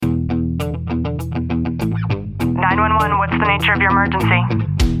What's the nature of your emergency?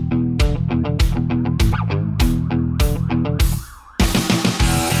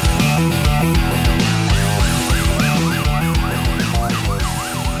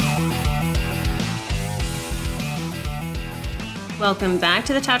 Welcome back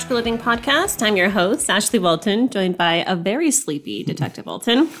to the Tactical Living Podcast. I'm your host, Ashley Walton, joined by a very sleepy Detective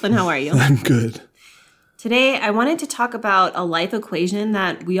Walton. Clint, how are you? I'm good. Today, I wanted to talk about a life equation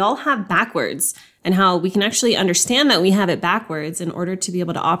that we all have backwards and how we can actually understand that we have it backwards in order to be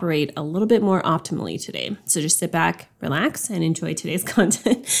able to operate a little bit more optimally today. So just sit back, relax, and enjoy today's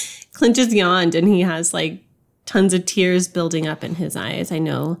content. Clint just yawned and he has like tons of tears building up in his eyes. I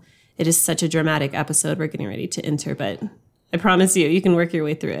know it is such a dramatic episode we're getting ready to enter, but I promise you can work your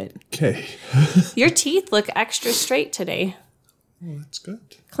way through it. Okay. Your teeth look extra straight today. Well, that's good.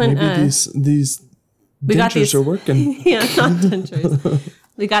 Clint, maybe these dentures are working. Yeah, not dentures.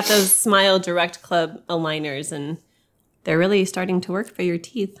 We got those Smile Direct Club aligners, and they're really starting to work for your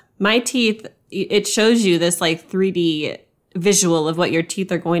teeth. My teeth, it shows you this like 3D visual of what your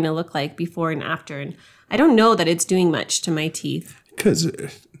teeth are going to look like before and after. And I don't know that it's doing much to my teeth. Because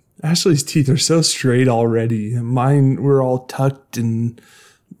Ashley's teeth are so straight already. Mine were all tucked and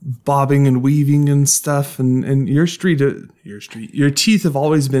bobbing and weaving and stuff. And your teeth have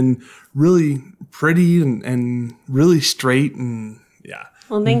always been really pretty and really straight. And yeah.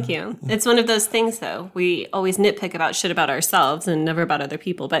 Well, thank you. It's one of those things, though. We always nitpick about shit about ourselves and never about other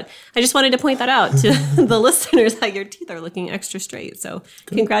people. But I just wanted to point that out to the listeners that your teeth are looking extra straight. So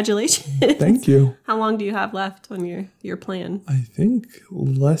congratulations. Thank you. How long do you have left on your plan? I think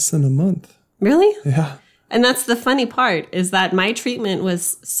less than a month. Really? Yeah. And that's the funny part, is that my treatment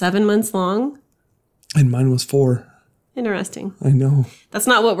was 7 months long. And mine was 4. Interesting. I know. That's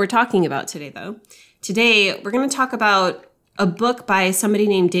not what we're talking about today, though. Today, we're going to talk about a book by somebody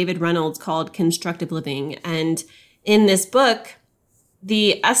named David Reynolds called Constructive Living. And in this book,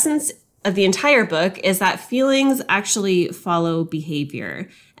 the essence of the entire book is that feelings actually follow behavior.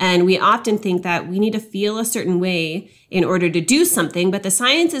 And we often think that we need to feel a certain way in order to do something, but the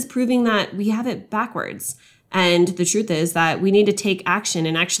science is proving that we have it backwards. And the truth is that we need to take action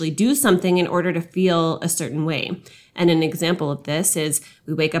and actually do something in order to feel a certain way. And an example of this is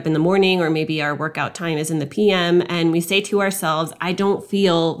we wake up in the morning, or maybe our workout time is in the PM, and we say to ourselves, I don't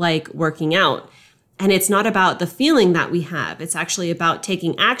feel like working out. And it's not about the feeling that we have. It's actually about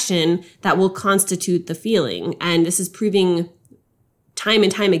taking action that will constitute the feeling. And this is proving time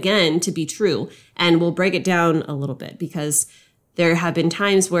and time again to be true. And we'll break it down a little bit, because there have been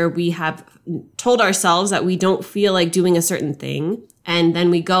times where we have told ourselves that we don't feel like doing a certain thing. And then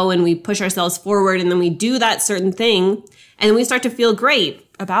we go and we push ourselves forward, and then we do that certain thing, and then we start to feel great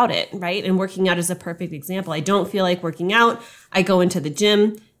about it, right? And working out is a perfect example. I don't feel like working out. I go into the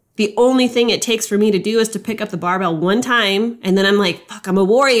gym. The only thing it takes for me to do is to pick up the barbell one time, and then I'm like, fuck, I'm a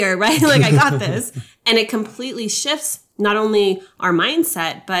warrior, right? Like, I got this. And it completely shifts not only our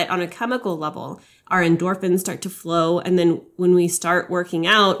mindset, but on a chemical level. Our endorphins start to flow. And then when we start working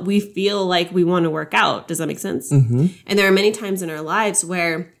out, we feel like we want to work out. Does that make sense? Mm-hmm. And there are many times in our lives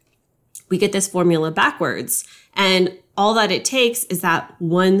where we get this formula backwards. And all that it takes is that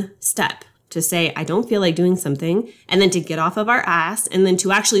one step to say, I don't feel like doing something, and then to get off of our ass, and then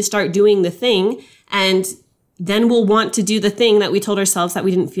to actually start doing the thing. And then we'll want to do the thing that we told ourselves that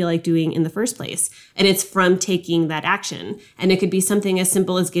we didn't feel like doing in the first place. And it's from taking that action. And it could be something as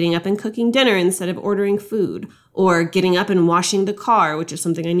simple as getting up and cooking dinner instead of ordering food, or getting up and washing the car, which is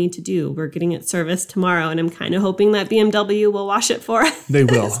something I need to do. We're getting it serviced tomorrow, and I'm kind of hoping that BMW will wash it for us. They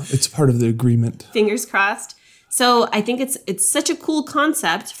will. It's part of the agreement. Fingers crossed. So I think it's such a cool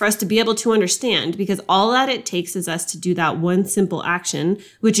concept for us to be able to understand, because all that it takes is us to do that one simple action,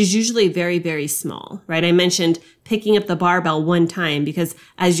 which is usually very, very small, right? I mentioned picking up the barbell one time, because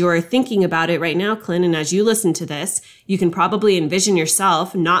as you're thinking about it right now, Clint, and as you listen to this, you can probably envision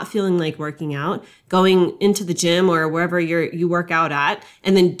yourself not feeling like working out, going into the gym or wherever you work out at,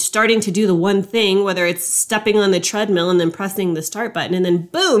 and then starting to do the one thing, whether it's stepping on the treadmill and then pressing the start button, and then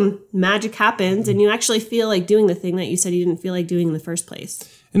boom, magic happens, and you actually feel like doing the thing that you said you didn't feel like doing in the first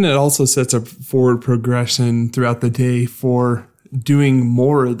place. And it also sets a forward progression throughout the day for doing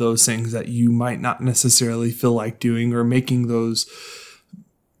more of those things that you might not necessarily feel like doing, or making those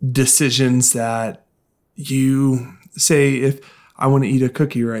decisions that you say, if I want to eat a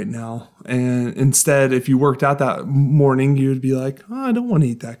cookie right now, and instead, if you worked out that morning, you would be like, oh, I don't want to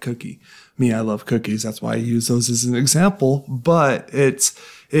eat that cookie. Me, I love cookies. That's why I use those as an example. But it's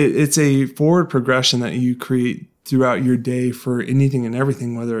a forward progression that you create throughout your day for anything and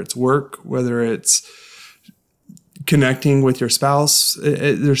everything, whether it's work, whether it's connecting with your spouse.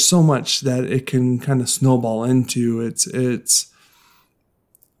 There's so much that it can kind of snowball into. It's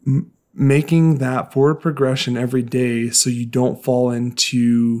making that forward progression every day so you don't fall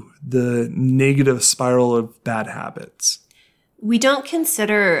into the negative spiral of bad habits. We don't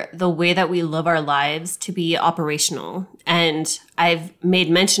consider the way that we live our lives to be operational. And I've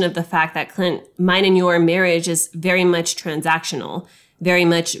made mention of the fact that, Clint, mine and your marriage is very much transactional, very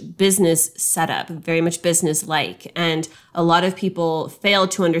much business setup, very much business-like. And a lot of people fail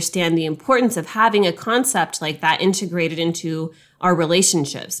to understand the importance of having a concept like that integrated into our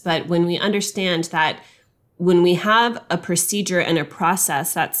relationships. But when we understand that when we have a procedure and a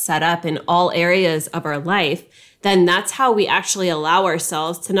process that's set up in all areas of our life, then that's how we actually allow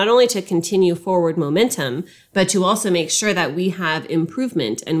ourselves to not only to continue forward momentum, but to also make sure that we have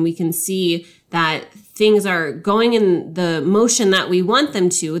improvement and we can see that things are going in the motion that we want them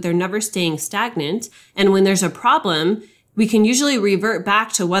to. They're never staying stagnant. And when there's a problem, we can usually revert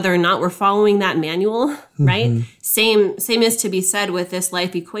back to whether or not we're following that manual, right? Same is to be said with this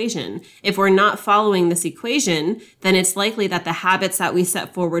life equation. If we're not following this equation, then it's likely that the habits that we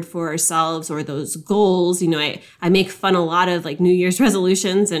set forward for ourselves or those goals, I make fun a lot of like New Year's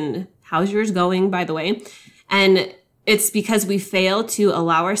resolutions, and how's yours going, by the way? And it's because we fail to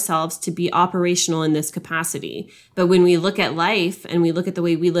allow ourselves to be operational in this capacity. But when we look at life and we look at the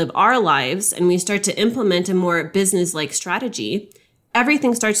way we live our lives and we start to implement a more business-like strategy,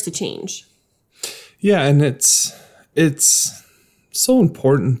 everything starts to change. Yeah, and it's so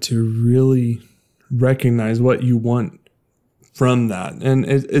important to really recognize what you want from that. And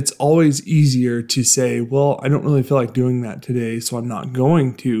it's always easier to say, well, I don't really feel like doing that today, so I'm not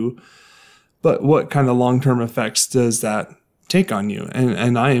going to. But what kind of long-term effects does that take on you?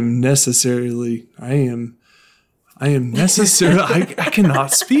 And I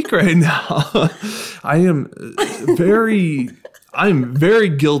cannot speak right now. I'm very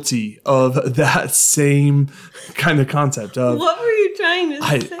guilty of that same kind of concept of. What were you trying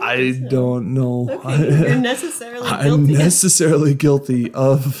to say? I don't know. Okay, you're necessarily guilty. I'm necessarily guilty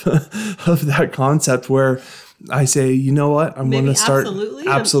of that concept where I say, you know what? I'm going to start.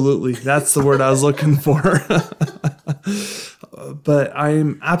 Absolutely. That's the word I was looking for. But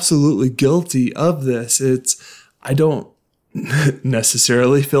I'm absolutely guilty of this. I don't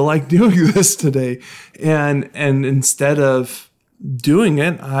necessarily feel like doing this today. And instead of doing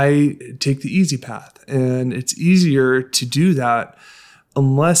it, I take the easy path. And it's easier to do that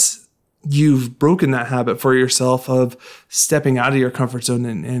unless you've broken that habit for yourself of stepping out of your comfort zone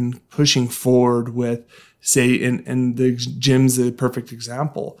and pushing forward with, say, and the gym's the perfect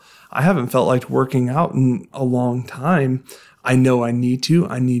example. I haven't felt like working out in a long time. I know I need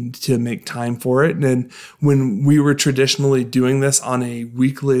to make time for it. And when we were traditionally doing this on a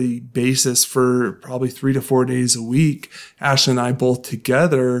weekly basis for probably 3 to 4 days a week, Ashley and I both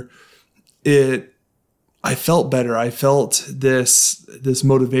together, I felt better. I felt this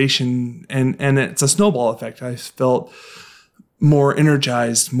motivation, and it's a snowball effect. I felt more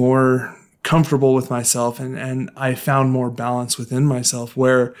energized, more comfortable with myself, and I found more balance within myself,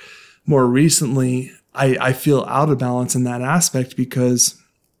 where more recently I feel out of balance in that aspect because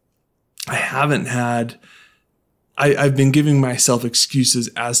I've been giving myself excuses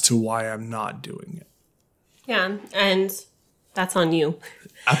as to why I'm not doing it. Yeah, and that's on you.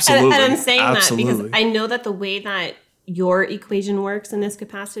 Absolutely. And I'm saying that because I know that the way that your equation works in this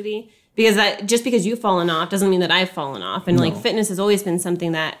capacity, because just because you've fallen off doesn't mean that I've fallen off. And like fitness has always been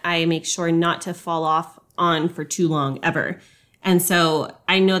something that I make sure not to fall off on for too long ever. And so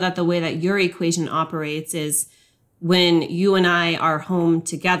I know that the way that your equation operates is when you and I are home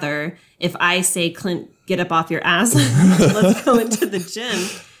together, if I say, Clint, get up off your ass, let's go into the gym,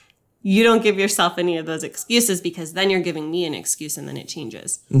 you don't give yourself any of those excuses, because then you're giving me an excuse and then it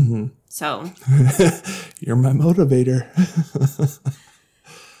changes. Mm-hmm. So you're my motivator.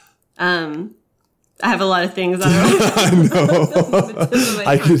 I have a lot of things. I know.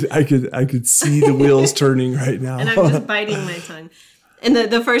 I could see the wheels turning right now. And I'm just biting my tongue. And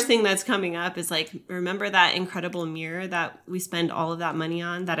the first thing that's coming up is like, remember that incredible mirror that we spend all of that money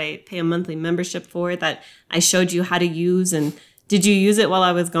on, that I pay a monthly membership for, that I showed you how to use? And did you use it while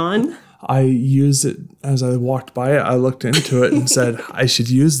I was gone? I used it as I walked by it. I looked into it and said, I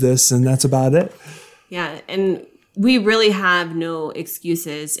should use this. And that's about it. Yeah. And we really have no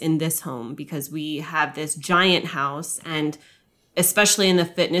excuses in this home because we have this giant house, and especially in the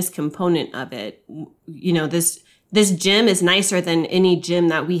fitness component of it, this gym is nicer than any gym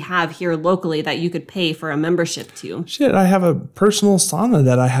that we have here locally that you could pay for a membership to. Shit, I have a personal sauna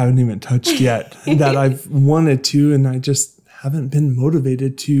that I haven't even touched yet that I've wanted to, and I just haven't been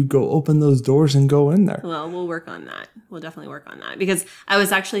motivated to go open those doors and go in there. Well, we'll work on that. We'll definitely work on that because I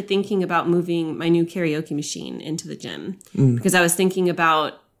was actually thinking about moving my new karaoke machine into the gym because I was thinking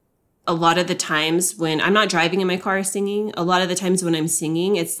about a lot of the times when I'm not driving in my car singing, a lot of the times when I'm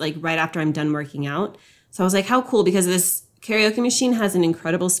singing, it's like right after I'm done working out. So I was like, how cool, because this karaoke machine has an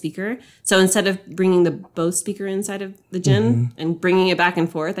incredible speaker. So instead of bringing the Bose speaker inside of the gym and bringing it back and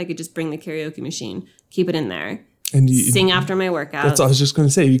forth, I could just bring the karaoke machine, keep it in there. And sing after my workout. That's what I was just going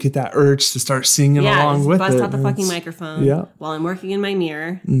to say. You get that urge to start singing along with it. Bust out the fucking microphone while I'm working in my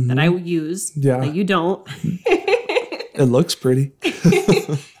mirror that I use, that you don't. It looks pretty.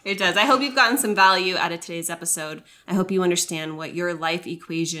 It does. I hope you've gotten some value out of today's episode. I hope you understand what your life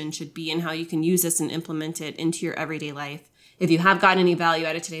equation should be and how you can use this and implement it into your everyday life. If you have gotten any value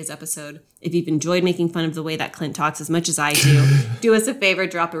out of today's episode, if you've enjoyed making fun of the way that Clint talks as much as I do us a favor,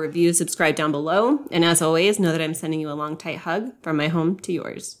 drop a review, subscribe down below. And as always, know that I'm sending you a long, tight hug from my home to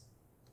yours.